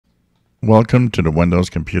Welcome to the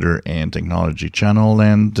Windows Computer and Technology channel,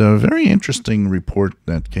 and a very interesting report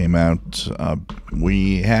that came out.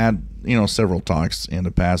 We had, several talks in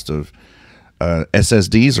the past of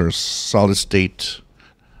SSDs, or solid state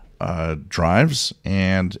drives,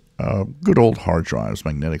 and good old hard drives,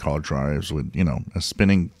 magnetic hard drives with, a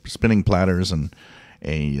spinning platters and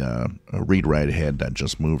a read-write head that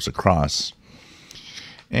just moves across.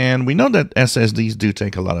 And we know that SSDs do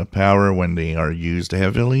take a lot of power when they are used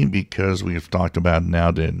heavily, because we've talked about now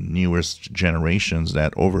the newest generations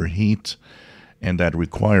that overheat and that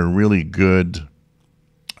require really good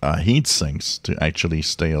heat sinks to actually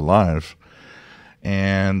stay alive.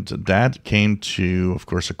 And that came to, of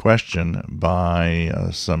course, a question by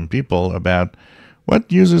some people about what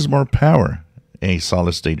uses more power, a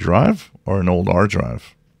solid-state drive or an old hard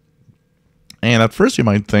drive. And at first you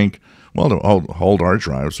might think, well, the old hard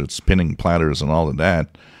drives with spinning platters and all of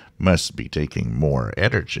that must be taking more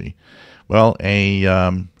energy. Well, a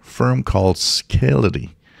firm called Scality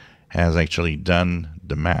has actually done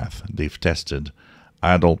the math. They've tested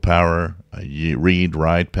idle power,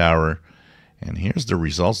 read-write power, and here's the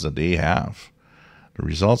results that they have. The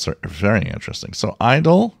results are very interesting. So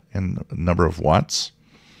idle in number of watts,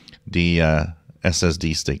 the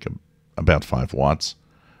SSDs take about 5 watts.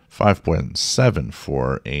 5.7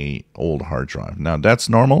 for a old hard drive. Now that's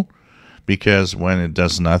normal, because when it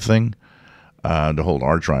does nothing, the whole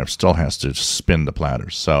hard drive still has to spin the platter.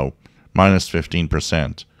 So minus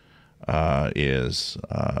 15% is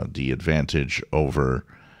the advantage over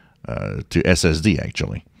to SSD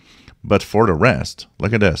actually. But for the rest,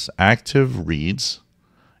 look at this: active reads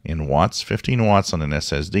in watts, 15 watts on an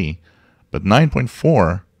SSD, but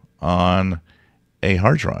 9.4 on a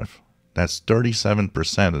hard drive. That's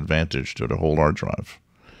 37% advantage to the whole hard drive.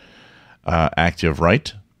 Active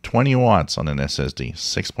write, 20 watts on an SSD,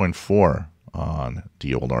 6.4 on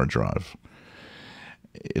the old hard drive.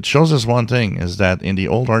 It shows us one thing, is that in the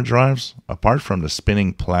old hard drives, apart from the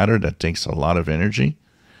spinning platter that takes a lot of energy,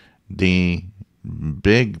 the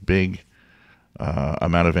big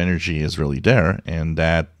amount of energy is really there, and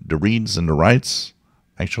that the reads and the writes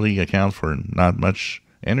actually account for not much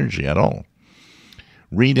energy at all.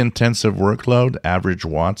 Read-intensive workload, average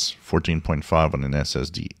watts, 14.5 on an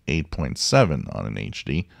SSD, 8.7 on an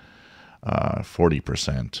HD,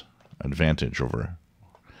 40% advantage over.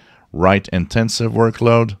 Write-intensive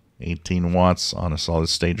workload, 18 watts on a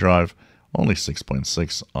solid-state drive, only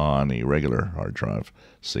 6.6 on a regular hard drive,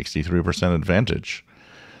 63% advantage.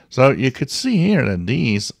 So you could see here that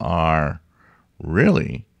these are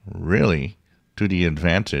really to the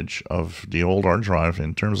advantage of the old hard drive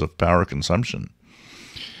in terms of power consumption.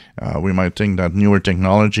 We might think that newer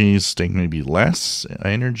technologies take maybe less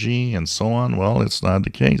energy and so on. Well, it's not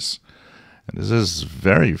the case. And this is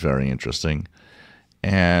very interesting.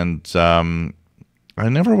 And I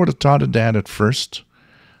never would have thought of that at first.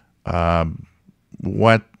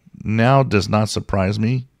 What now does not surprise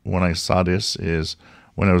me when I saw this is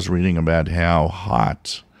when I was reading about how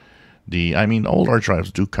hot old hard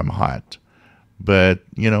drives do come hot. But,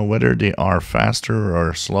 whether they are faster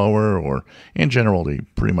or slower, or in general, they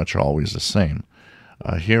pretty much are always the same.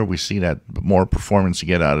 Here we see that the more performance you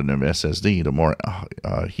get out of an SSD, the more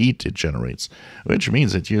heat it generates, which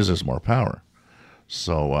means it uses more power.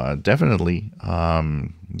 So definitely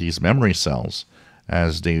these memory cells,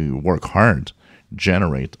 as they work hard,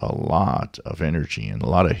 generate a lot of energy and a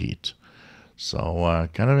lot of heat. So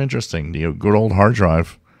kind of interesting. The good old hard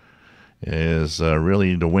drive is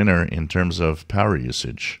really the winner in terms of power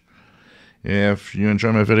usage. If you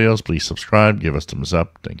enjoy my videos, please subscribe, give us a thumbs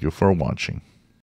up. Thank you for watching.